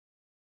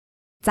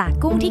จาก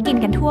กุ้งที่กิน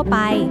กันทั่วไป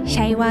ใ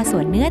ช่ว่าส่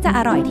วนเนื้อจะอ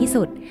ร่อยที่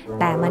สุด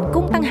แต่มัน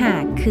กุ้งต่างหา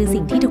กคือ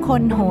สิ่งที่ทุกค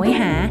นโหย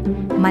หา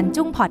มัน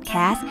จุ้งพอดแค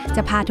สต์จ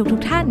ะพาทุ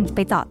กท่านไป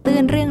เจาะตื้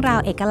นเรื่องราว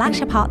เอกลักษณ์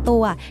เฉพาะตั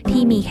ว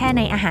ที่มีแค่ใ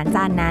นอาหารจ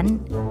านนั้น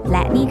แล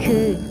ะนี่คื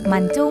อมั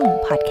นจุ้ง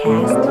พอดแค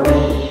สต์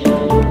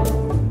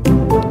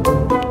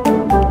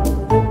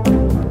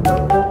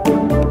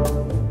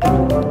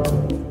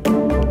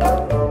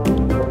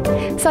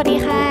สวัสดี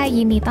ค่ะ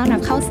ยินดีต้อนรั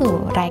บเข้าสู่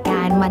รายก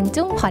ารมัน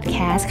จุ้งพอดแค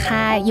สต์ค่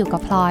ะอยู่กั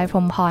บพลอยพร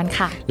หมพร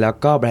ค่ะแล้ว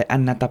ก็ไบรอั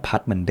นณัฐพัฒ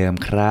น์เหมือนเดิม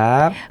ครั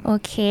บโอ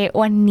เค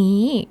วัน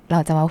นี้เรา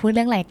จะมาพูดเ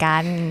รื่องอะไรกั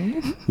น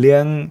เรื่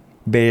อง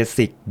เบ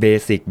สิกเ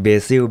บ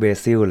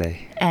ซิลเลย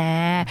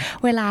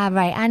เวลาไบ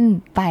รอัน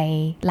ไป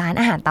ร้าน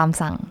อาหารตาม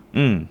สั่ง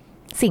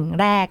สิ่ง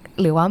แรก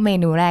หรือว่าเม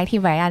นูแรกที่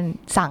ไบรอัน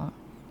สั่ง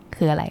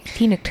คืออะไร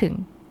ที่นึกถึง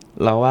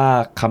เราว่า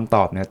คำต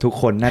อบเนี่ยทุก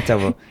คนน่าจะ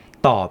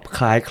ตอบค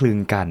ล้ายคลึง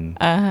กัน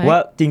ว่า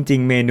จริง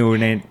ๆเม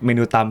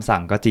นูตามสั่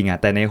งก็จริงอ่ะ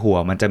แต่ในหัว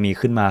มันจะมี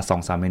ขึ้นมา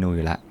 2-3 เมนูอ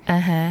ยู่ละ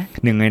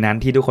หนึ่งในนั้น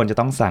ที่ทุกคนจะ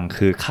ต้องสั่ง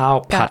คือข้าว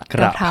ผัดก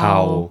ระเพรา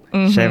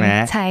ใช่ไหม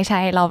ใ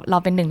ช่ๆเรา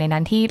เป็นหนึ่งในนั้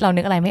นที่เรา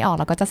นึกอะไรไม่ออก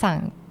เราก็จะสั่ง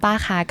ป้า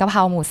คะกะเพร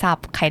าหมูสับ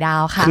ไข่ดา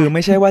วค่ะคือไ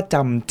ม่ใช่ว่าจ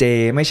ำเจ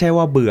ไม่ใช่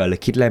ว่าเบื่อหรือ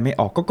คิดอะไรไม่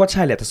ออกก็ใ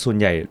ช่แหละแต่ส่วน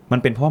ใหญ่มัน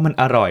เป็นเพราะมัน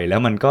อร่อยแล้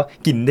วมันก็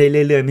กินได้เ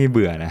รื่อยๆไม่เ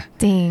บื่อนะ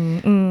จริง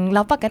แ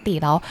ล้วปกติ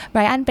แล้วไบร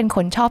อันเป็นค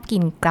นชอบกิ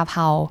นกะเพร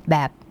าแบ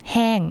บแ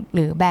ห้งห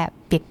รือแบบ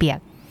เปียก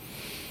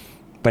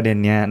ๆประเด็น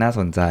เนี้ยน่าส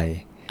นใจ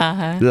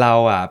เรา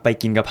อะไป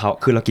กินกะเพรา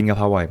คือเรากินกะเ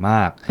พราบ่อยม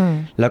าก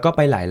แล้วก็ไ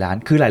ปหลายร้าน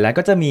คือหลายร้าน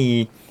ก็จะมี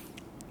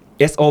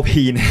SOP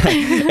เนี่ย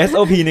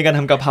SOP ในการท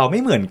ำกะเพราไ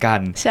ม่เหมือนกัน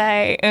ใช่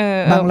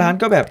บางร้าน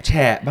ก็แบบแฉ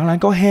ะบางร้าน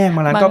ก็แห้งบ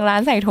างร้า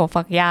นใส่ถั่ว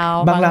ฝักยาว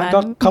บางร้านก็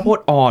ข้าวโพด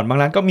อ่อนบาง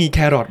ร้านก็มีแค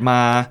รอทม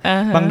า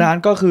บางร้าน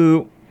ก็คือ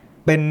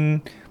เป็น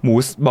หมู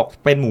บอก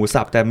เป็นหมู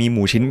สับแต่มีห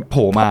มูชิ้นโผ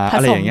ล่มาอะ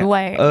ไรอย่างเงี้ย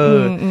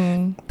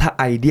ถ้า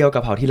ไอเดียลก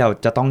ะเพราที่เรา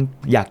จะต้อง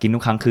อยากกินทุ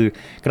กครั้งคือ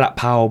กระเ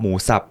พราหมู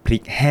สับพริ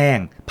กแห้ง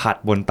ผัด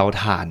บนเตา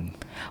ถ่าน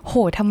โห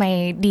ทำไม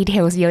ดีเท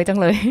ลเยอะจัง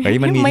เลย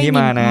มันมีที่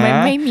มานะ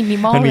ไม่มินิ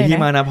มอลเลยนะมันมีที่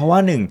มานะเพราะว่า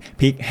1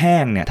พริกแห้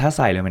งเนี่ยถ้าใ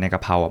ส่ลงไปในก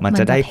ะเพราอ่ะมัน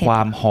จะได้คว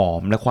ามหอ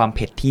มและความเ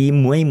ผ็ดที่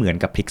ไม่เหมือน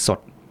กับพริกสด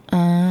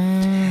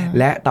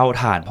และเตา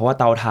ถ่านเพราะว่า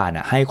เตาถ่าน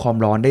อ่ะให้ความ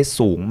ร้อนได้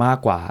สูงมาก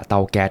กว่าเตา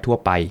แก๊สทั่ว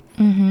ไป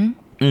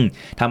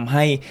ทำใ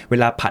ห้เว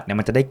ลาผัดเนี่ย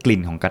มันจะได้กลิ่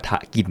นของกระทะ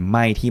กลิ่นไห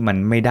ม้ที่มัน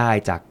ไม่ได้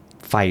จาก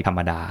ไฟธรร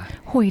มดา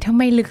หุยทำไ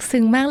มลึก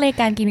ซึ้งมากเลย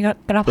การกิน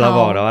กระเพราเรา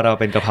บอกแล้วว่าเรา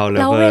เป็นกะเพราเลิฟ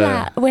เวอร์แล้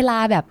วเวลา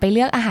แบบไปเ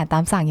ลือกอาหารตา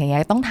มสั่งอย่างเงี้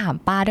ยต้องถาม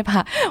ป้าด้วยป่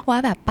ะว่า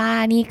แบบป้า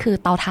นี่คือ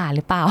เตาถ่านห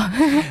รือเปล่า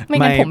ไม่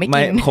งั้นผมไม่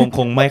กินค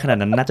งไม่ขนาด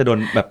นั้นน่าจะโดน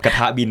แบบกระท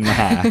ะบินมา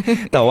หา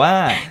แต่ว่า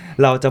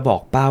เราจะบอ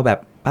กป้าแบบ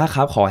ป้าค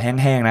รับขอแ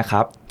ห้งๆนะค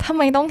รับทำไ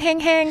มต้องแ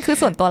ห้งๆคือ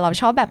ส่วนตัวเรา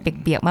ชอบแบบเ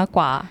ปียกๆมากก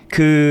ว่า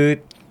คือ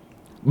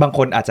บางค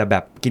นอาจจะแบ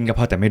บกินกะเพ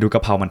ราแต่ไม่รู้ก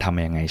ะเพรามันท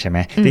ำยังไงใช่ไหม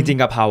จริง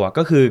ๆกะเพราอ่ะ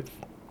ก็คือ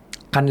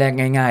ขั้นแรก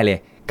ง่ายๆเลย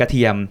กระเ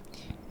ทียม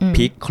พ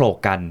ริกโขลก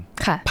กัน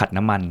ผัด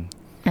น้ำมัน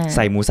ใ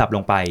ส่หมูสับล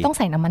งไปต้อง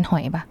ใส่น้ำมันห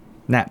อยป่ะ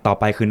น่ะต่อ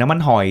ไปคือน้ำมัน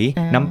หอย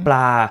น้ำปล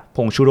าผ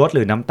งชูรสห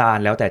รือน้ำตาล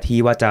แล้วแต่ที่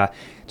ว่าจะ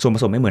ส่วนผ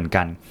สมไม่เหมือน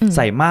กันใ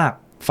ส่มาก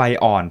ไฟ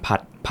อ่อน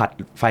ผัด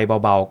ไฟ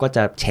เบาๆก็จ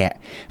ะแฉะ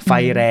ไฟ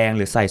แรงห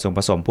รือใส่ส่วนผ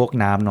สมพวก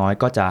น้ำน้อย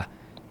ก็จะ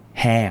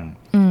แห้ง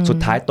สุด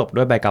ท้ายตบ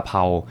ด้วยใบกะเพร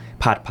า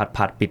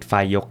ผัดปิดไฟ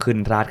ยกขึ้น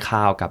ราด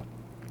ข้าวกับ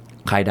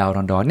ไข่ดาว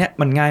ร้อนๆเนี่ย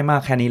มันง่ายมา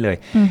กแค่นี้เลย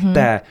แ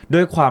ต่ด้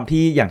วยความ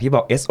ที่อย่างที่บ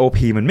อก SOP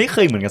มันไม่เค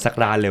ยเหมือนกันสัก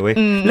ร้านเลยเว้ย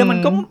แล้วมัน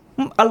ก็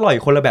อร่อย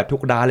คนละแบบทุ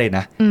กร้านเลยน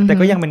ะแต่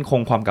ก็ยังเป็นค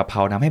งความกะเพร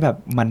าทำให้แบบ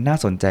มันน่า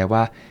สนใจว่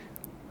า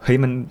เฮ้ย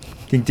มัน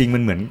จริงๆมั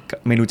นเหมือน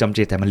เมนูจำเจ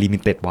แต่มันลิมิ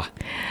เต็ดว่ะ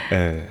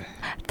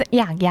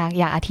อย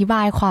ากอธิบ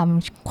ายค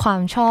วาม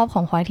ชอบข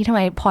องพลอยที่ทำไ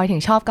มพลอยถึ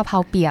งชอบกะเพรา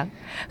เปียก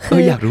คื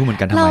ออยากรู้เหมือน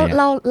กันทำไม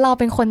เรา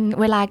เป็นคน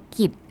เวลา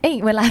กิน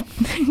เวลา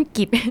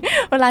กิน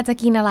เวลาจะ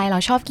กินอะไรเรา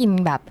ชอบกิน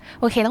แบบ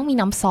โอเคต้องมี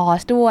น้ำซอ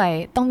สด้วย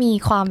ต้องมี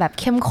ความแบบ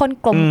เข้มข้น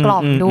กลมกล่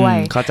อมด้วย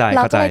เร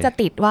าก็เลยจะ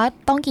ติดว่า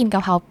ต้องกินก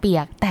ะเพราเปี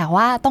ยกแต่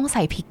ว่าต้องใ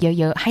ส่พริก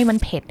เยอะๆให้มัน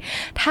เผ็ด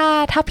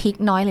ถ้าพริก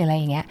น้อยหรืออะไร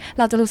อย่างเงี้ย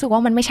เราจะรู้สึกว่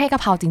ามันไม่ใช่กะ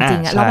เพราจริ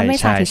งๆอ่ะแล้วมันไม่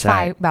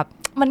satisfy แบบ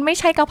มันไม่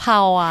ใช่กะเพรา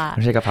อ่ะไ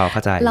ม่ใช่กะเพราเข้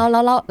าใจเร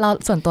า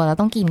ส่วนตัวเรา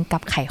ต้องกินกั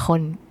บไข่ข้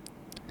น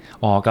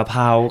กะเพ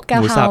รา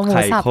หมูสั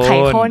บไข่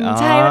ข้น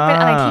ใช่มันเป็น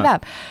อะไรที่แบบ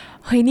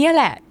เฮ้ยเนี่ยแ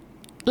หละ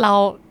เรา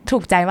ถู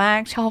กใจมาก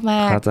ชอบม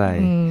ากเข้าใจ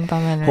ปร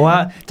ะมาณนั้นเพราะว่า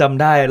จ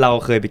ำได้เรา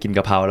เคยไปกินก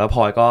ะเพราแล้วพ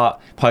ลอย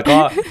ก็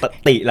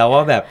ติแล้วว่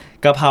าแบบ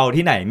กะเพรา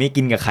ที่ไหนไม่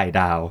กินกับไข่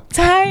ดาว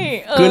ใช่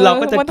คือเรา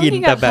ก็จะกิน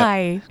แต่แบบ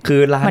คื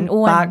อร้า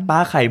นป้า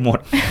ไข่หมด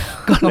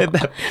ก็เลยแบ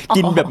บ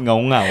กินแบบเง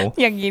า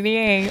อย่างนี้นี่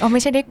เองไ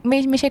ม่ใ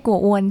ช่กลัว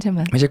อ้วนใช่ไหม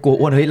ไม่ใช่กลัว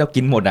อ้วนเฮ้ยเรา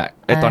กินหมดอ่ะ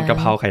ไอตอนกะ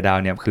เพราไข่ดาว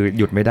เนี่ยคือ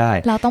หยุดไม่ได้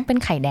เราต้องเป็น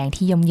ไข่แดง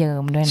ที่เยิ้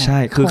มๆด้วยนะใช่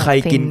คือใคร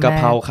กินกะเ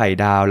พราไข่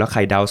ดาวแล้วไ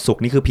ข่ดาวสุก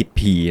นี่คือผิด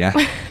ผีนะ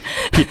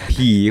ผิด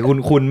ผี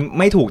คุณ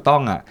ไม่ถูกต้อ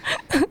งอ่ะ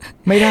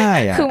ไม่ได้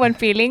อ่ะคือมัน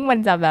ฟีลลิ่งมัน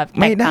จะแบบ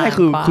ไม่ได้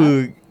คือ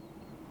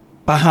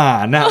ประหา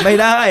รน่ะไม่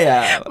ได้อ่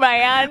ะไบร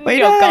อันไม่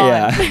ได้อ่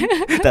ะ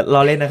แต่เร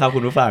าเล่นนะครับคุ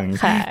ณผู้ฟัง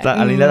แต่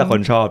อันนี้แล้วแต่ค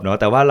นชอบเนาะ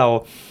แต่ว่าเ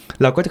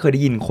ราก็จะเคยไ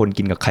ด้ยินคน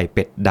กินกับไข่เ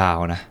ป็ดดาว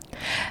นะ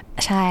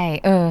ใช่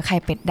ไข่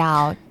เป็ดดา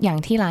วอย่าง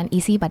ที่ร้าน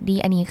Easy Buddy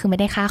อันนี้คือไม่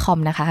ได้ค่าคอม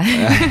นะคะ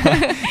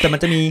แต่มัน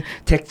จะมี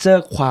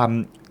texture ความ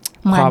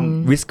ความ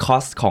วิสคอ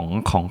สข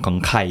อง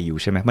ไข่อยู่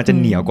ใช่ไหมมันจะ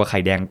เหนียวกว่าไข่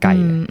แดงไก่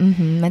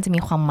มันจะมี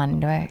ความมัน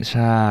ด้วยใ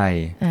ช่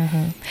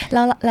แ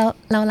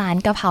ล้วร้าน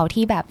กะเพรา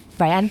ที่แบบไ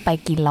บรอันไป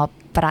กินแล้ว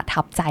ประ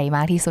ทับใจม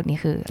ากที่สุดนี่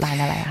คือร้าน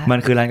อะไรคะมัน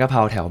คือร้านกะเพร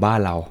าแถวบ้าน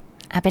เรา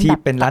ที่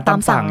เป็นร้านตา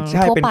มสั่งใ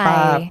ช่เป็นป้า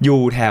อ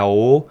ยู่แถว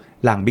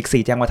หลังบิ๊กซี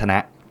แจ้งวัฒนะ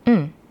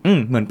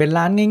เหมือนเป็น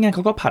ร้านง่ายๆเข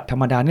าก็ผัดธร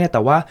รมดาเนี่ยแ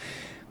ต่ว่า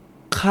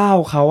ข้าว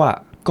เขาอ่ะ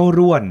ก็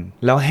ร่วน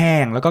แล้วแห้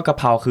งแล้วก็กะ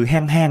เพราคือแ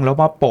ห้งๆแล้ว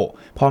มาโปะ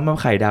พร้อมกับ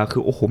ไข่ดาวคื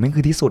อโอ้โหแม่ง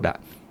คือที่สุดอ่ะ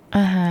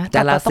จ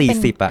านละ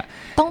40อ่ะ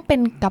ต้องเป็น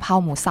กะเพรา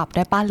หมูสับไ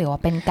ด้ป่ะหรือว่า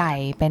เป็นไก่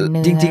เป็นเ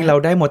นื้อจริงๆเรา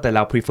ได้หมดแต่เร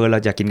า prefer เรา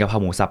อยากกินกะเพรา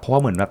หมูสับเพราะว่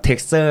าเหมือนแบบ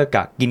texture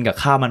กับกินกับ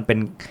ข้าวมันเ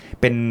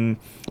ป็น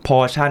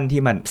portion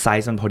ที่มันไซ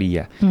ส์มันพอดี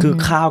อ่ะคือ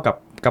ข้าวกับ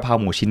กะเพรา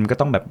หมูชิ้นมันก็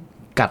ต้องแบบ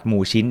กัดหมู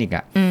ชิ้นอีก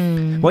อ่ะ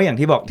เพราะอย่าง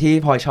ที่บอกที่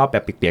พลอยชอบแบ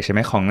บเปียกๆใช่ไหม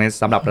ของใน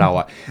สำหรับเรา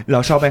อ่ะเรา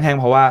ชอบแห้งๆ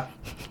เพราะว่า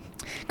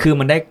คือ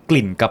มันได้ก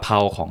ลิ่นกะเพรา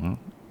ของ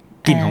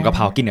กลิ่นของกะเพ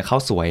รากินกับข้า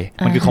วสวย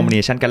มันคือคอมบิเน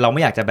ชันกันเราไ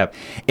ม่อยากจะแบบ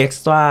เอ็ก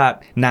ซ์ตร้า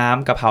น้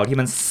ำกะเพราที่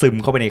มันซึม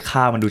เข้าไปใน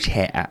ข้าวมันดูแฉ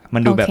ะมั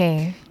นดูแบบ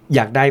อย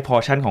ากได้พอ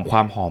ร์ชั่นของคว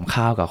ามหอม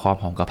ข้าวกับความ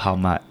หอมกะเพรา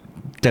มา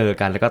เจอ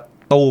กันแล้วก็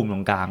ตูมตร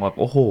งกลางแบบ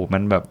โอ้โหมั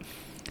นแบบ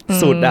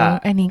สุดอ่ะ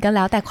อันนี้ก็แ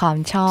ล้วแต่ความ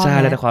ชอบใช่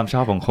แล้วแต่ความช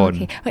อบของคน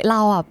เร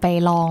าอ่ะไป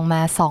ลองม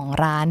า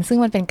2ร้านซึ่ง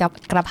มันเป็น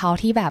กระเพรา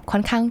ที่แบบค่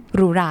อนข้างห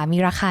รูหรามี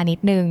ราคานิด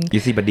นึง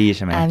Easy Buddy ใ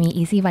ช่ไหมมี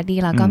Easy Buddy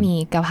แล้วก็มี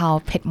กะเพรา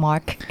เผ็ดมาร์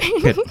ค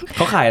เผ็ดเข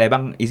าขายอะไรบ้า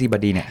ง Easy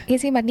Buddy เนี่ย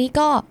Easy Buddy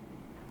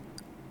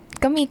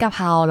ก็มีกะเพ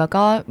ราแล้ว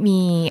ก็มี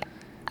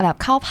แบบ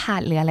ข้าวผั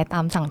ดหรืออะไรต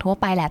ามสั่งทั่ว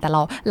ไปแหละแต่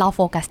เราโฟ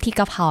กัสที่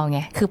กะเพราไง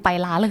คือไป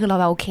ร้านเลยคือเรา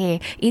แบบโอเค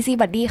Easy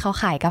Buddy เขา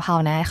ขายกะเพรา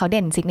นะเขาเ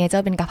ด่นซิกเนเจอ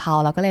ร์เป็นกะเพรา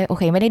เราก็เลยโอ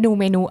เคไม่ได้ดู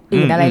เมนู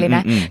อื่นอะไรเลยน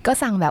ะก็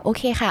สั่งแบบโอเ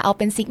คค่ะเอาเ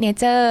ป็นซิกเน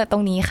เจอร์ตร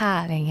งนี้ค่ะ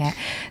อะไรเงี้ย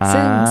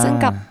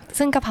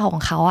ซึ่งกะเพราขอ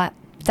งเขาอ่ะ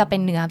จะเป็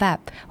นเนื้อแบบ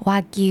วา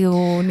กิว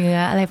เนื้อ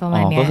อะไรประมา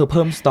ณนี้ก็คือเ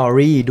พิ่มสตอ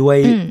รี่ด้วย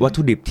วัต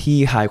ถุดิบที่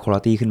high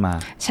quality ขึ้นมา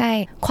ใช่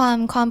ค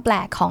วามแปล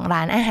กของร้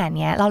านอาหาร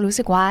เนี้ยเรารู้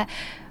สึกว่า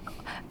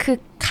คือ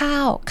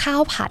ข้า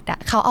วผัดอ่ะ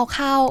เขาเอา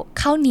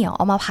ข้าวเหนียวเ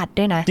อามาผัด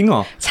ด้วยนะจริงเหร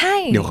อใช่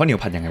เดี๋ยวข้าวเหนียว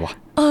ผัดยังไงวะ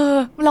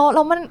แ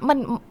ล้วมัน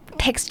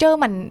texture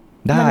มัน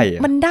ไ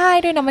ด้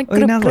ด้วยนะมันก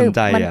รึบ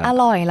ๆมันอ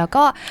ร่อยแล้ว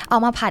ก็เอา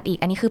มาผัดอีก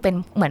อันนี้คือเป็น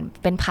เหมือน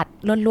เป็นผัด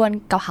ล้วน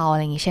ๆกะเพราอะไ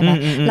รอย่างงี้ใช่ไหม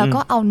แล้วก็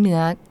เอาเนื้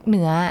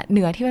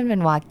อที่มันเป็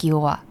นวากิว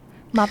อ่ะ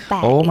มาแป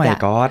ะอีกอ่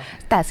ะ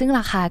แต่ซึ่งร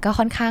าคาก็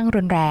ค่อนข้าง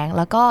รุนแรงแ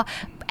ล้วก็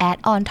แอด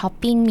ออนท็อป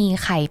ปิ้งมี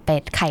ไข่เป็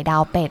ดไข่ดา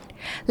วเป็ด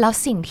แล้ว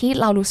สิ่งที่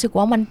เรารู้สึก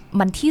ว่า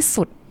มันที่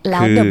สุดแล้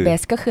ว the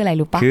best ก็คืออะไร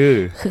รู้ปะ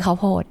คือข้าว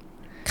โ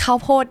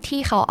พดที่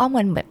เขาเอาเห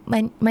มือนแบบ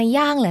มา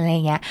ย่างหรืออะไร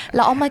เงี้ยแ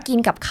ล้วเอามากิน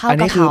กับข้าวกะเพราอัน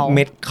นี้คือเ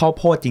ม็ดข้าว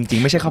โพดจริง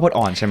ๆไม่ใช่ข้าวโพด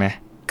อ่อนใช่ไหม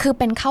คือ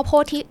เป็นข้าวโพ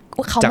ดที่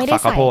เขาไม่ไ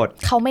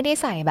ด้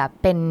ใส่แบบ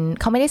เป็น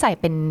เขาไม่ได้ใส่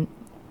เป็น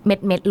เ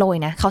ม็ดโรย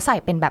นะเขาใส่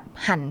เป็นแบบ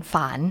หั่นฝ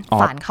า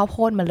นข้าวโพ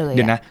ดมาเลยเ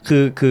ดี๋ยวนะ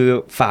คือ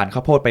ฝานข้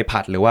าวโพดไปผั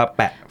ดหรือว่าแ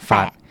ป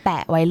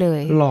ะไว้เล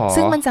ย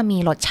ซึ่งมันจะมี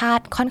รสชา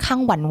ติค่อนข้าง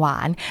หวา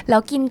นแล้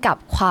วกินกับ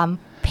ความ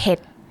เผ็ด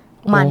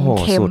มัน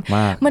เค็ม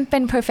มันเป็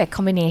น perfect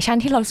combination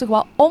ที่เรารู้สึกว่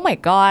า oh my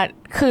god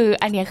คือ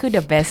อันนี้คือ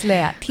the best เล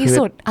ยอะที่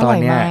สุดอร่อย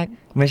มาก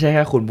ไม่ใช่แ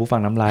ค่คุณผู้ฟั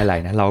งน้ำลายไหล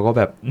นะเราก็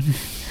แบบ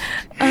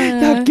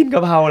อยากกินก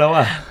ะเพราแล้วอ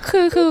ะ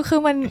คือ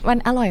มัน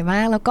อร่อยม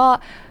ากแล้วก็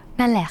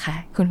นั่นแหละค่ะ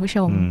คุณผู้ช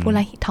มพูดแ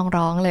ล้วท้อง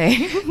ร้องเลย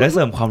และเส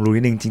ริมความรู้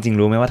นิดนึงจริงๆ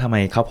รู้ไหมว่าทำไม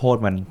ข้าวโพด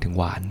มันถึง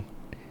หวาน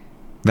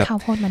แบบข้าว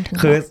โพดมันถึง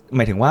คือห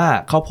มายถึงว่า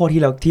ข้าวโพด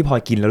ที่พอ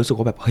กินแล้วรู้สึก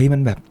ว่าแบบเฮ้ยมั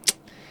นแบบ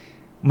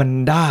มัน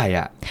ได้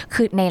อ่ะ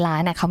คือในร้า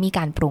นน่ะเขามีก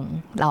ารปรุง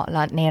แ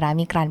ล้วในร้าน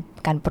มี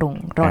การปรุง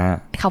รส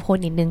ข้าวโพด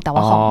นิดนึงแต่ว่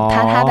าของ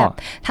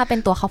ถ้าเป็น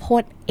ตัวข้าวโพ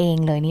ดเอง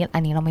เลยนี่อั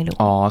นนี้เราไม่รู้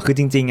คือ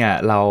จริงๆอ่ะ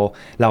เ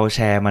ราแช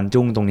ร์มัน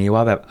จุ้งตรงนี้ว่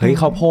าแบบเฮ้ย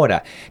ข้าวโพดอ่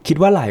ะคิด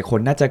ว่าหลายคน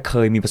น่าจะเค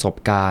ยมีประสบ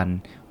การณ์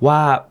ว่า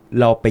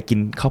เราไปกิน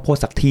ข้าวโพด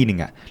สักที่นึง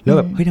อ่ะแล้วแ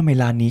บบเฮ้ยทำไม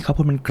ร้านนี้ข้าวโพ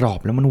ดมันกรอบ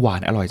แล้วมันหวา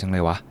นอร่อยจังเล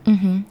ยวะ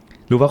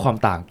รู้ว่าความ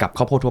ต่างกับ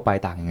ข้าวโพดทั่วไป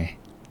ต่างยังไง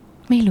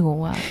ไม่รู้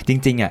อ่ะจ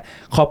ริงๆอ่ะ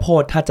ข้าวโพ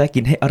ดถ้าจะกิ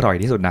นให้อร่อย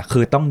ที่สุดนะคื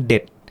อต้องเด็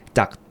ด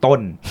จากต้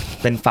น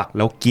เป็นฝักแ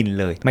ล้วกิน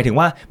เลยหมายถึง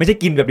ว่าไม่ใช่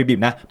กินแบบดิบ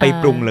ๆนะไป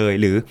ปรุงเลย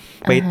หรือ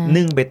ไป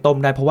นึ่งไปต้ม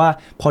ได้เพราะว่า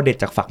พอเด็ด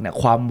จากฝักเนี่ย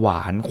ความหว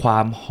านควา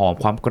มหอม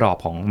ความกรอบ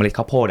ของเมล็ด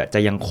ข้าวโพดจะ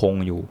ยังคง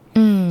อยู่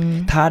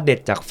ถ้าเด็ด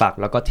จากฝัก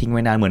แล้วก็ทิ้งไ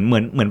ว้นานเห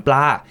มือนปล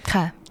า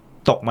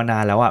ตกมานา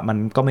นแล้วอ่ะมัน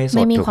ก็ไม่ส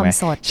ดถูกไหม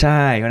ใ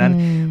ช่เพราะนั้น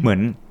เหมือ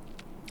น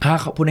ถ้า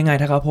พูดง่าย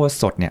ๆถ้าข้าวโพด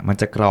สดเนี่ยมัน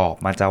จะกรอบ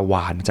มันจะหว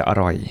านมันจะอ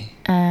ร่อย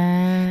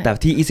แต่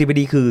ที่ Easy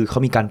Buddy คือเขา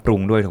มีการปรุ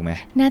งด้วยถูกไหม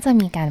น่าจะ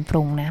มีการป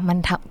รุงนะ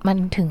มัน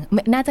ถึง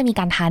น่าจะมี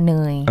การทาเน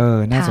ย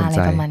ทาอะไร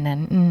ประมาณนั้น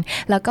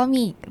แล้วก็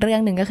มีเรื่อ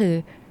งหนึ่งก็คือ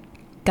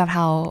กะเพร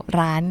า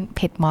ร้านเ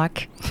ผ็ดมาร์ค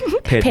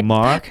เผ็ดม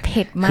าก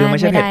คือไม่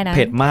ใช่เ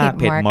ผ็ดมาก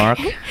เผ็ดมาร์ค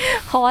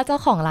เพราะว่าเจ้า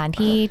ของร้าน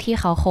ที่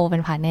เขาโคเป็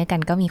นพาร์ทเนอร์กั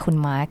นก็มีคุณ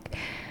มาร์ค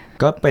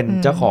ก็เป็น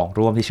เจ้าของ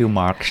ร่วมที่ชื่อ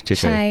มาร์คเฉย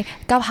ๆใช่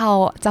กะเพรา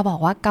จะบอก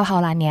ว่ากะเพรา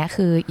ร้านนี้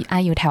คือ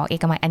อยู่แถวเอ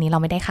กมัยอันนี้เรา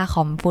ไม่ได้ค่าค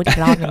อมพูดอีก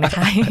รอบนึงนะค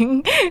ะ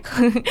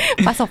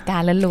ประสบการ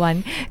ณ์ล้วน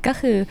ๆก็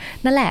คือ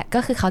นั่นแหละก็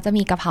คือเขาจะ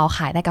มีกะเพราข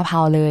ายแต่กะเพรา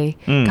เลย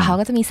กะเพรา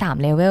ก็จะมี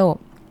3เลเวล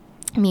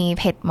มี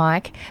เผ็ดมาร์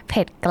กเ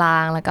ผ็ดกลา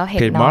งแล้วก็เผ็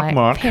ดน้อย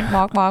เผ็ดม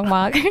าร์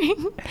ก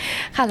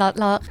ค่ะแ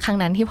ล้วครั้ง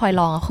นั้นที่พลอย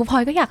ลองคือพลอ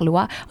ยก็อยากรู้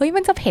ว่าเฮ้ย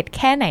มันจะเผ็ดแ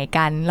ค่ไหน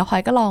กันแล้วพลอ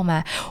ยก็ลองมา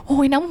โอ้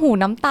ยน้ำหู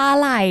น้ำตา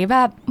ไหลแบ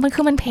บ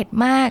มันเผ็ด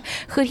มาก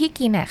คือที่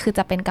กินอ่ะคือจ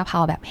ะเป็นกะเพรา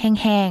แบบแ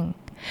ห้ง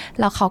ๆ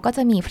แล้วเขาก็จ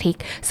ะมีพริก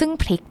ซึ่ง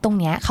พริกตรง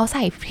เนี้ยเขาใ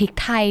ส่พริก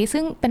ไทย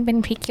ซึ่งเป็น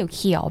พริกเ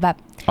ขียวๆแบบ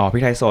พริ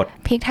กไทยส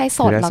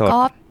ดแล้วก็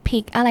พริ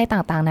กอะไร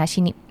ต่างๆนะช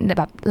นิด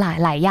แบบ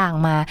หลายอย่าง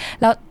มา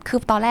แล้วคือ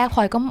ตอนแรกพล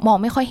อยก็มอง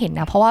ไม่ค่อยเห็น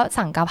นะเพราะว่า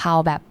สั่งกะเพรา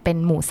แบบเป็น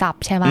หมูสับ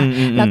ใช่ไหม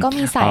แล้วก็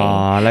มีใส่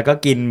แล้วก็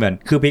กินเหมือน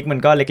คือพริกมัน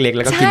ก็เล็กๆแ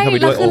ล้วก็กินเข้าไป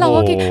ด้วยโอ้โหเรา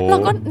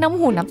ก็น้ำ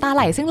หูน้ำตาไ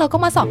หลซึ่งเราก็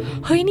มาส่อง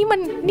เฮ้ยนี่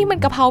มัน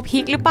กะเพราพริ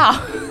กหรือเปล่า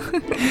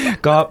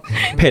ก็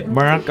เผ็ด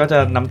มากก็จะ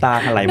น้ำตา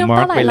ไหลมา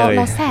กไปเลยเ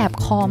ราแสบ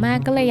คอมาก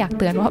ก็เลยอยาก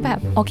เตือนว่าแบบ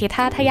โอเค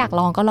ถ้าอยาก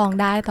ลองก็ลอง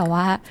ได้แต่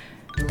ว่า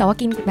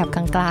กินแบบก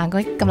ลางๆก็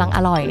กำลังอ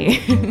ร่อย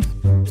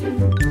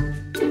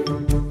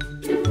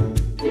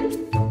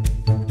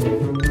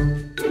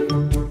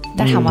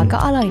แต่ถามว่าก็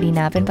อร่อยดี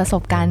นะเป็นประส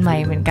บการณ์ใหม่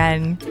เหมือนกัน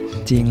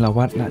จริงเรา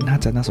ว่าน่า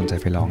จะน่าสนใจ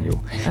ไปลองอยู่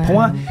เพราะ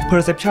ว่า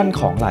perception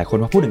ของหลายคน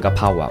ว่าพูดถึงกะเ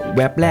พราอ่ะแ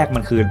วบแรกมั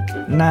นคือ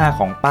หน้าข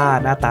องป้า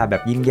หน้าตาแบ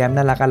บยิ้มแย้ม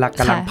น่ารัก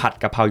กำลังผัด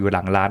กะเพราอยู่ห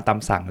ลังร้านตาม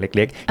สั่งเ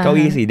ล็กๆเก้า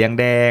อี้สีแ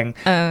ดง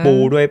ๆปู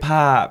ด้วยผ้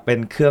าเป็น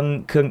เครื่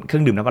อ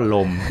งดื่มน้ำอัดล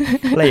ม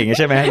อะไรอย่างเงี้ย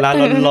ใช่ไหมร้าน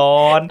ร้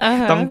อน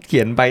ๆต้องเขี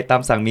ยนใบตา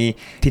มสั่งมี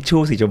ทิช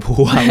ชู่สีชมพู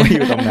วางไว้อ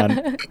ยู่ตรงนั้น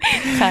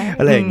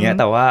อะไรอย่างเงี้ย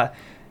แต่ว่า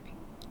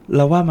เ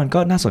ราว่ามันก็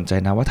น่าสนใจ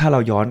นะว่าถ้าเรา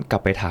ย้อนกลั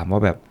บไปถามว่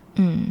าแบบ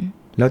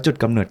แล้วจุด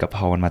กำเนิดกะเพร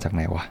ามันมาจากไห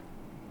นวะ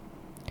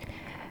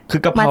คื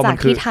อกะเพรามัน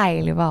คือที่ไทย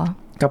หรือเปล่า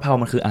กะเพรา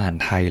มันคืออาหาร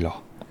ไทยเหรอ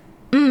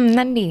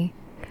นั่นดิ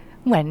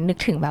เหมือนนึก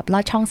ถึงแบบลอ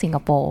ดช่องสิงค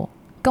โปร์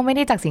ก็ไม่ไ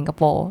ด้จากสิงคโ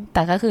ปร์แ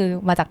ต่ก็คือ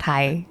มาจากไท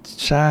ย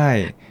ใช่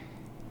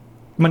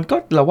มันก็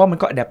เราว่ามัน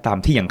ก็แอดแอปตาม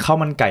ที่อย่างข้าว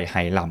มันไก่ไห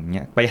หลำเ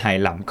นี่ยไปไห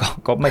หล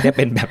ำก็ไม่ได้เ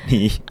ป็นแบบ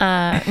นี้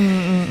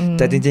แ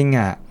ต่จริงๆ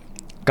อ่ะ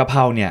กะเพร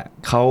าเนี่ย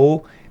เขา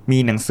มี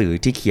หนังสือ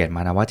ที่เขียนม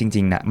านะว่าจ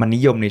ริงๆนะมันนิ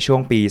ยมในช่ว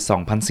งปี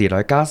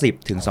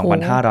2490ถึง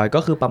2500ก็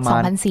คือประมา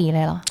ณ2004เล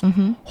ยเหรอ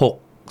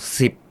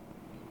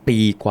60ปี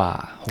กว่า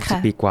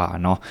60ปีกว่า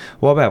เนาะ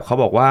ว่าแบบเขา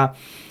บอกว่า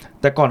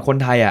แต่ก่อนคน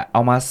ไทยอ่ะเอ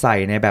ามาใส่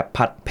ในแบบ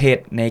ผัดเผ็ด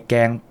ในแก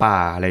งป่า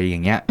อะไรอย่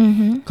างเงี้ย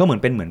ก็เหมื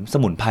อนส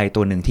มุนไพร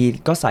ตัวหนึ่งที่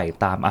ก็ใส่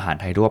ตามอาหาร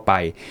ไทยทั่วไป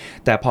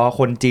แต่พอค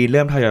นจีนเ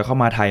ริ่มทยอยเข้า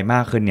มาไทยม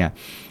ากขึ้นเนี่ย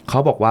เขา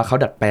บอกว่าเขา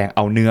ดัดแปลงเอ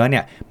าเนื้อเนี่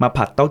ยมา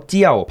ผัดเต้าเ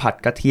จี้ยวผัด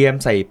กระเทียม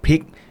ใส่พริ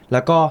กแ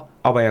ล้วก็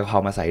เอาใบกะเพรา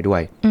มาใส่ด้ว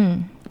ย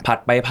ผัด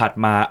ไปผัด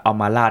มาเอา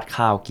มาราด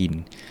ข้าวกิน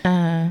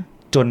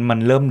จนมัน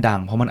เริ่มดัง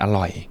เพราะมันอ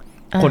ร่อย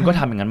คนก็ท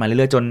ำอย่างนั้นมาเรื่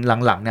อยๆจน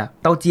หลังๆเนี่ย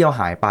เต้าเจี้ยว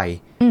หายไป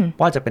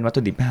ว่าจะเป็นวัต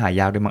ถุดิบที่หา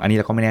ยากด้วยมั้งอันนี้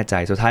เราก็ไม่แน่ใจ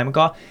สุดท้ายมัน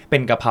ก็เป็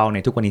นกะเพราใน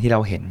ทุกวันนี้ที่เร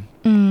าเห็น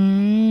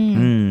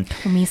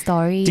มีสตอ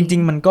รี่จริ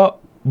งๆมันก็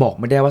บอก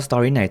ไม่ได้ว่าสตอ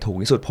รี่ไหนถูก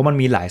ที่สุดเพราะมัน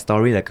มีหลายสตอ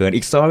รี่เหลือเกิน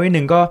อีกสตอรี่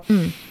นึงก็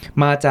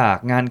มาจาก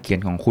งานเขียน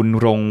ของคุณ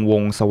รงว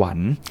งสวรร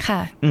ค์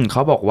เข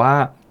าบอกว่า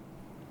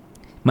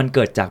มันเ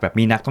กิดจากแบบ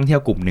มีนักท่องเที่ย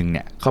วกลุ่มหนึ่งเ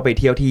นี่ยเข้าไป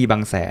เที่ยวที่บา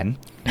งแสน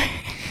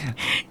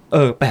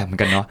แปลกเหมือ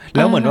นกันเนาะแ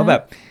ล้วเหมือนว่าแบ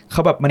บเข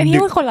าแบบมันอัน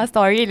นี้มันคนละสต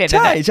อรี่เลยนะ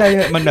ใช่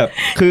มันแบบ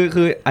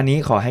คืออันนี้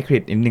ขอให้เครดิ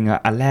ตนิดนึงอ่ะ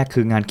อันแรก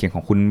คืองานเขียนข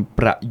องคุณป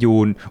ระยู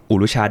นอุ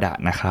รุชาดะ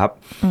นะครับ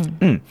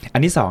อั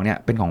นที่2เนี่ย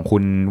เป็นของ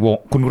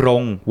คุณร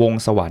งวง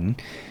สวรรค์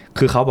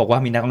คือเขาบอกว่า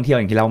มีนักท่องเที่ยว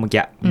อย่างที่เราเมื่อ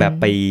กี้แบบ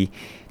ไป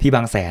ที่บ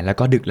างแสนแล้ว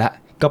ก็ดึกละ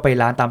ก็ไป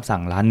ร้านตามสั่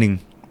งร้านนึง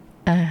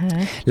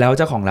แล้วเ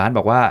จ้าของร้านบ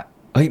อกว่า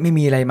เอ้ยไม่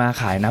มีอะไรมา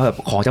ขายนะแบบ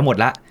ของจะหมด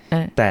ละ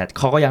แต่เ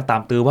ขาก็ยังตา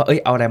มตื้อว่า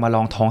เอาอะไรมาล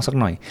องท้องสัก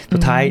หน่อยสุ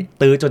ดท้าย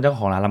ตื้อจนเจ้าข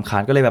องร้านรำคา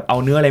ญก็เลยแบบเอา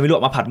เนื้ออะไรไม่รู้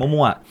มาผัด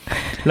มั่ว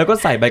ๆแล้วก็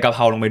ใส่ใบกะเพ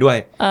ราลงไปด้วย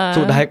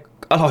สุดท้าย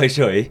อร่อยเ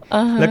ฉย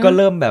แล้วก็เ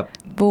ริ่มแบบ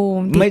บู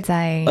มติดใจ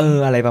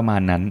อะไรประมา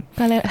ณนั้น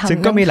ซึ่ง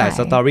ก็มีหลายส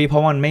ตอรี่เพรา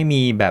ะมันไม่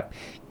มีแบบ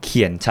เ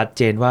ขียนชัดเ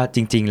จนว่าจ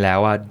ริงๆแล้ว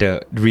ว่า the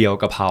real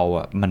กะเพรา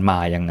อ่ะมันมา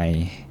ยังไง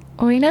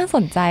โอ้ยน่าส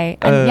นใจ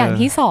อย่าง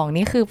ที่2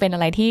นี่คือเป็นอ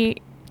ะไรที่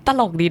ต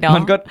ลกดีเนาะ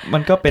มัน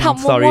ก็เป็น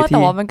สตอรี่ที่แต่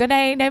ว่ามันก็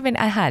ได้เป็น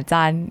อาหาร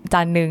จ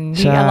านนึง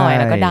ที่อร่อย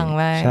แล้วก็ดัง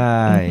มากใช่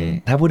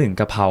ถ้าพูดถึง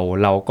กะเพรา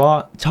เราก็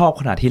ชอบ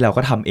ขนาดที่เรา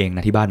ก็ทำเองน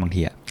ะที่บ้านบาง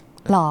ทีอะ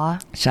หรอ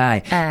ใช่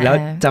แล้ว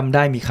จำไ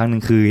ด้มีครั้งนึ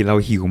งคือเรา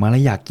หิวมาแล้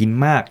วอยากกิน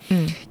มาก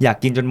อยาก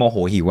กินจนโมโห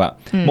หิวอะ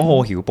โมโห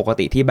หิวปก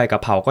ติที่ใบก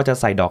ะเพราก็จะ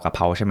ใส่ดอกกะเพ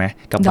ราใช่ไหม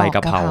กับใบก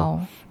ะเพรา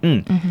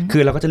คื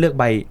อเราก็จะเลือก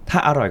ใบถ้า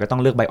อร่อยก็ต้อ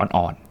งเลือกใบ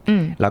อ่อน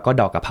ๆแล้วก็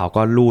ดอกกะเพรา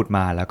ก็ลูดม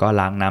าแล้วก็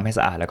ล้างน้ำให้ส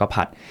ะอาดแล้วก็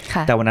ผัด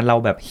แต่วันนั้นเรา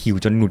แบบหิว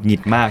จนหงุดหงิ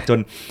ดมากจน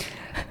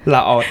เรา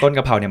เอาต้นก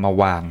ะเพราเนี่ยมา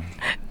วาง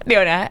เดี๋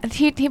ยวนะ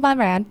ที่บ้านไ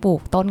บรอันปลู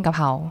กต้นกะเ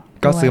พรา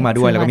ก็ซื้อมา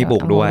ด้วยแล้วก็มีปลู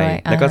กด้วย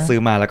แล้วก็ซื้อ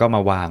มาแล้วก็ม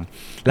าวาง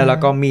แล้วเรา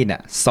ก็มีดเนี่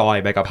ยซอย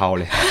ใบกะเพรา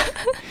เลย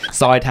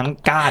ซอยทั้ง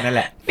ก้านนั่นแ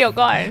หละเดี๋ยว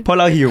ก่อนเพราะ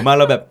เราหิวมา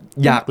เราแบบ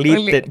อยากรีบ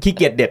เด็ดขี้เ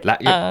กียจเด็ดละ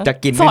จะ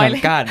กินไม่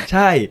ทั้งก้านใ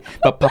ช่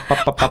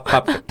ปั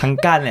บทั้ง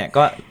ก้านเนี่ย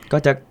ก็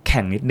จะแ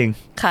ข็งนิดนึง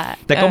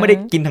แต่ก็ไม่ได้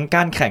กินทั้งก้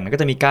านแข็งก็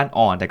จะมีก้าน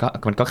อ่อนแต่ก็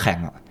มันก็แข็ง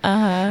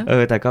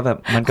แต่ก็แบบ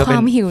มันก็เป็นค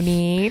วามหิว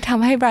นี้ท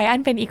ำให้ไบรอั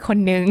นเป็นอีกคน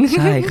นึง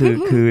ใช่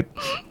คือ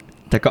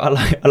แต่ก็อ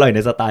ร่อยใน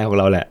สไตล์ของ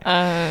เราแหละ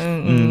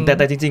แ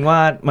ต่จริงๆว่า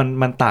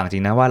มันต่างจริ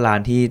งนะว่าร้าน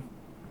ที่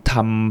ท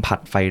ำผัด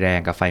ไฟแรง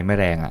กับไฟไม่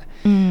แรงอ่ะ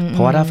เพร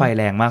าะว่าถ้าไฟ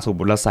แรงมากสมม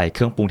ติเราใส่เค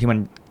รื่องปรุงที่มัน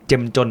เจ้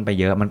มจนไป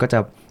เยอะมันก็จะ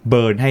เ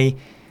บิร์นให้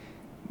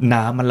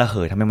น้ำมันระเห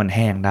ยทำให้มันแ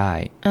ห้งได้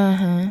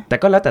แต่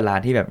ก็แล้วแต่ร้าน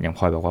ที่แบบอย่างพ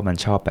ลอยบอกว่ามัน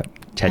ชอบแบบ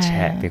แฉ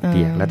ะเ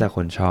ปียกๆแล้วแต่ค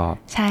นชอบ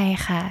ใช่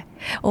ค่ะ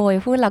โอ้ย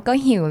พูดแล้วก็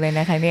หิวเลย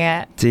นะคะเนี่ย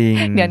จริง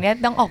เดี๋ยวนี้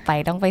ต้องออกไป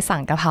ต้องไปสั่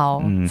งกะเพรา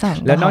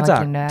แล้วนอกจา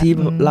กที่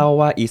เล่า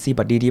ว่า Easy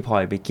Buddy ที่พลอ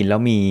ยไปกินแล้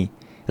วมี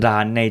ร้า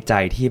นในใจ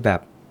ที่แบ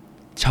บ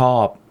ชอ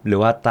บหรือ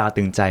ว่าตา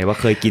ตึงใจว่า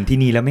เคยกินที่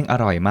นี่แล้วแม่งอ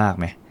ร่อยมาก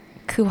ไหม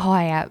คือพลอ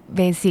ยอะเ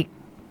บสิก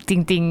จ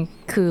ริง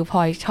ๆคือพล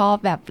อยชอบ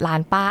แบบร้า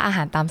นป้าอาห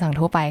ารตามสั่ง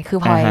ทั่วไปคือ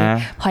พลอ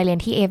ยเรียน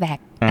ที่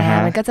A-back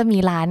มันก็จะมี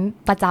ร้าน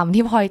ประจำ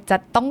ที่พลอยจะ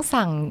ต้อง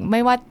สั่งไม่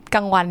ว่ากล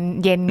างวัน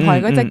เย็นพลอย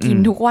ก็จะกิน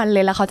ทุกวันเล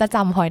ยแล้วเขาจะจ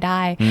ำพลอยไ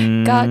ด้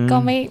ก็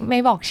ไม่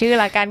บอกชื่อ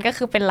ละกันก็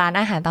คือเป็นร้าน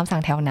อาหารตามสั่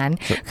งแถวนั้น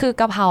คือ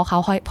กะเพราเขา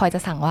พลอยจะ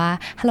สั่งว่า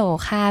ฮัลโหล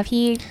ค่ะ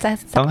พี่จะ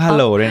ต้องฮัลโ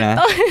หลด้วยนะ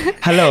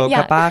ฮัลโหล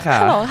ค่ะป้าค่ะ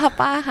ฮัลโหลค่ะ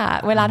ป้าค่ะ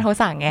เวลาโทร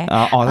สั่งไง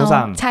อ๋อโทร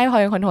สั่งใช่พลอ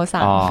ยเป็นคนโทร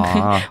สั่ง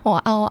บอก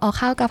เอา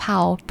ข้าวกะเพรา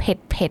เ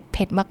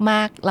ผ็ดม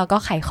ากๆแล้วก็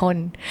ไข่ข้น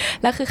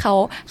แล้วคือเขา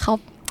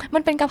มั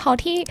นเป็นกะเพรา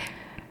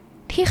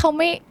ที่เขาไ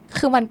ม่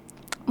คือมั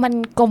น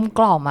กลมก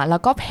ล่อมอ่ะแล้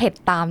วก็เผ็ด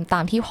ตา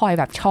มที่พลอย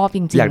แบบชอบจ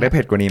ริงๆอยากได้เ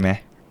ผ็ดกว่านี้ไหม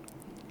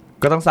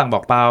ก็ต้องสั่งบ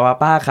อกป้าว่า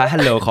ป้าคะฮั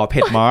ลโหลขอเ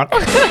ผ็ดมาร์ก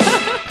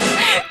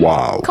ว้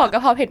าวขอก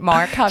ะเพราเผ็ดมา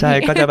ร์กค่ะใช่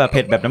ก็จะแบบเ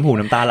ผ็ดแบบน้ำหู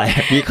น้ำตาไหล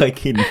พี่เคย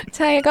กินใ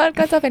ช่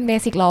ก็จะเป็นเบ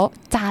สิกแล้ว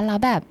จานละ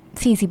แบบ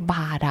40 บ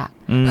าทอ่ะ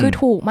คือ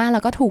ถูกมากแล้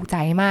วก็ถูกใจ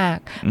มาก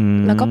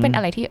แล้วก็เป็นอ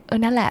ะไรที่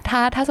นั่นแหละ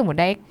ถ้าสมมติ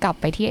ได้กลับ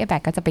ไปที่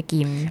A-back ก็จะไป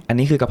กินอัน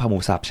นี้คือกะเพราหมู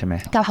สับใช่ไหม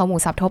กะเพราหมู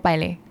สับทั่วไป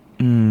เลย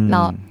เ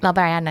ราแบ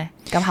รนด์นะ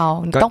กะเพรา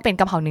ต้องเป็น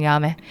กะเพราเนื้อ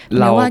ไหม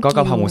เราก็ก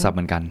ะเพราหมูสับเห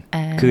มือนกัน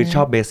คือช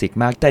อบเบสิก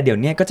มากแต่เดี๋ยว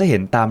นี้ก็จะเห็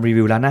นตามรี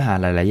วิวร้านอาหาร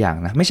หลายๆอย่าง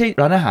นะไม่ใช่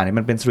ร้านอาหารเนี่ย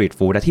มันเป็นสตรีท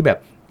ฟู้ดที่แบบ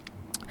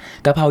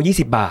กะเพรา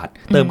20 บาท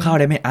เติมข้าว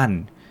ได้ไม่อั้น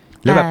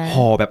แล้วแบบ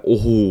ห่อแบบโอ้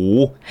โห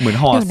เหมือน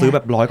ห่อซื้อแบ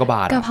บ100 กว่าบ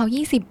าทกะเพรา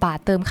20 บาท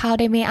เติมข้าว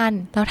ได้ไม่อั้น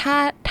แล้ว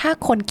ถ้า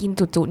คนกิน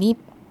จุๆนี่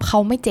เขา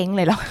ไม่เจ๊งเ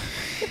ลยหรอ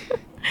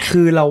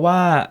คือเราว่า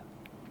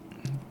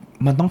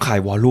มันต้องขาย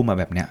วอลลุ่มมา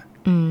แบบเนี้ย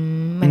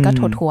มันก็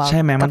ถั่วใช่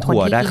ไหมมันถั่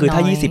วได้คือถ้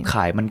า20ข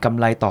ายมันกำ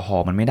ไรต่อห่อ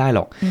มันไม่ได้หร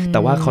อกแต่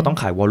ว่าเขาต้อง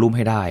ขายวอลลุ่มใ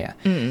ห้ได้อะ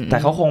แต่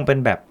เขาคงเป็น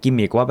แบบกิม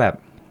มิกว่าแบบ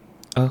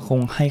คง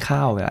ให้ข้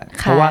าวแหละ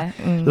เพราะว่า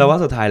เราว่า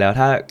สุดท้ายแล้ว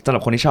ถ้าสำหรั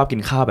บคนที่ชอบกิ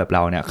นข้าวแบบเร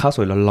าเนี่ยข้าวส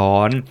วยร้อ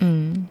น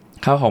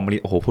ๆข้าวหอมมะลิ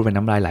โอ้โหพูดเป็น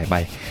น้ำลายไหลไป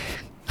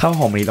ข้าวห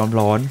อมมะลิ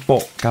ร้อนๆโป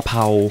ะกะเพร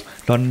า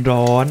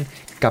ร้อน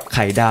ๆกับไ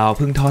ข่ดาวเ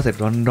พิ่งทอดเสร็จ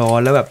ร้อน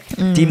ๆแล้วแบบ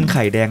จิ้มไ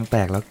ข่แดงแต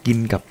กแล้วกิน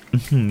กับ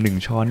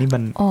1 ช้อนนี่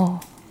มัน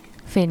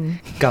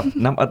กับ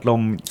น้ำอัดล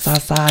ม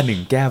ซ่าๆ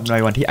1 แก้วใน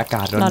วันที่อาก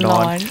าศร้อ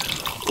น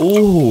ๆอู้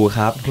หูค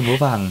รับคุณผู้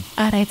ฟัง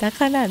อะไรจะ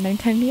ขนาดนั้น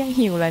คะเนี่ย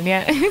หิวแล้วเนี่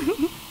ย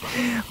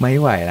ไม่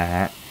ไหวแล้วฮ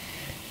ะ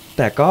แ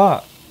ต่ก็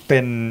เป็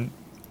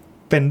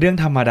นเรื่อง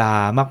ธรรมดา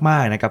มา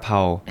กๆนะกะเพรา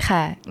ค่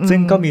ะซึ่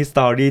งก็มีส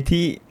ตอรี่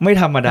ที่ไม่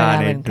ธรรมดา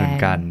ในเหมือน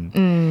กัน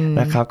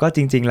นะครับก็จ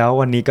ริงๆแล้ว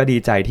วันนี้ก็ดี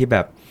ใจที่แบ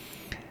บ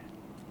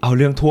เอาเ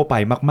รื่องทั่วไป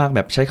มากๆแบ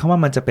บใช้คำว่า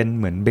มันจะเป็น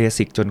เหมือนเบ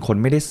สิกจนคน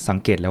ไม่ได้สัง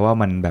เกตแล้วว่า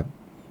มันแบบ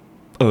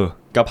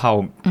กะเพรา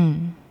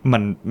มั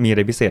นมีอะไ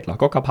รพิเศษหรอ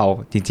ก็กะเพรา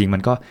จริงๆมั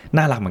นก็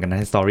น่ารักเหมือนกันนะ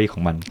ในสตอรี่ขอ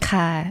งมัน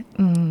ค่ะ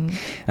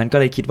งั้นก็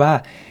เลยคิดว่า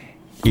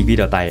อีกวี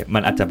ดีโอต่อไปมั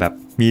นอาจจะแบบ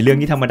มีเรื่อง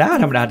ที่ธรรมด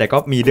าแต่ก็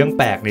มีเรื่อง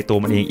แปลกในตัว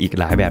มันเองอีก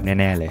หลายแบบ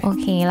แน่ๆเลยโอ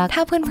เคแล้วถ้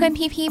าเพื่อน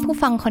ๆพี่ๆผู้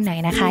ฟังคนไหน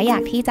นะคะอยา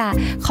กที่จะ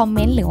คอมเม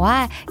นต์หรือว่า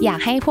อยาก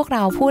ให้พวกเร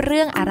าพูดเ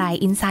รื่องอะไร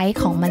อินไซต์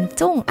ของมัน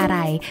จุ้งอะไร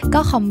ก็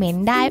คอมเมน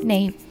ต์ได้ใน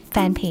แฟ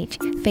นเพจ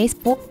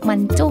Facebook มัน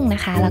จุ้งน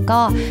ะคะแล้วก็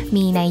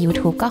มีใน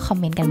YouTube ก็คอม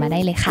เมนต์กันมาได้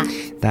เลยค่ะ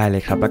ได้เล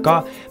ยครับแล้วก็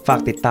ฝาก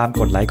ติดตาม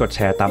กดไลค์กดแช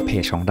ร์ตามเพ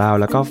จของเรา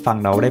แล้วก็ฟัง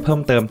เราได้เพิ่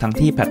มเติมทั้ง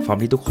ที่แพลตฟอร์ม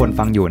ที่ทุกคน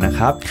ฟังอยู่นะค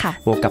รับ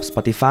บวกกับ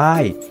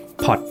Spotify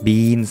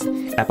Podbean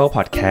Apple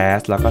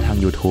Podcast แล้วก็ทาง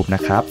YouTube น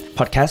ะครับ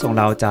Podcast ของ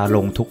เราจะล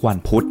งทุกวัน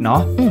พุธเนา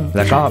ะแ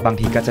ล้วก็บาง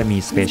ทีก็จะมี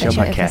Special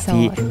Podcast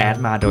ที่แอด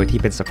มาโดยที่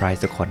เป็นเซอร์ไพร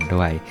ส์ทุกคน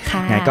ด้วย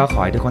งั้นก็ข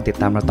อให้ทุกคนติด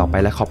ตามเราต่อไป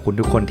และขอบคุณ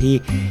ทุกคนที่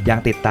ยัง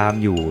ติดตาม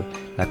อยู่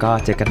แล้วก็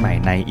เจอกันใหม่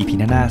ใน EP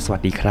หน้าสวั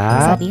สดีครั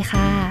บสวัสดี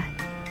ค่ะ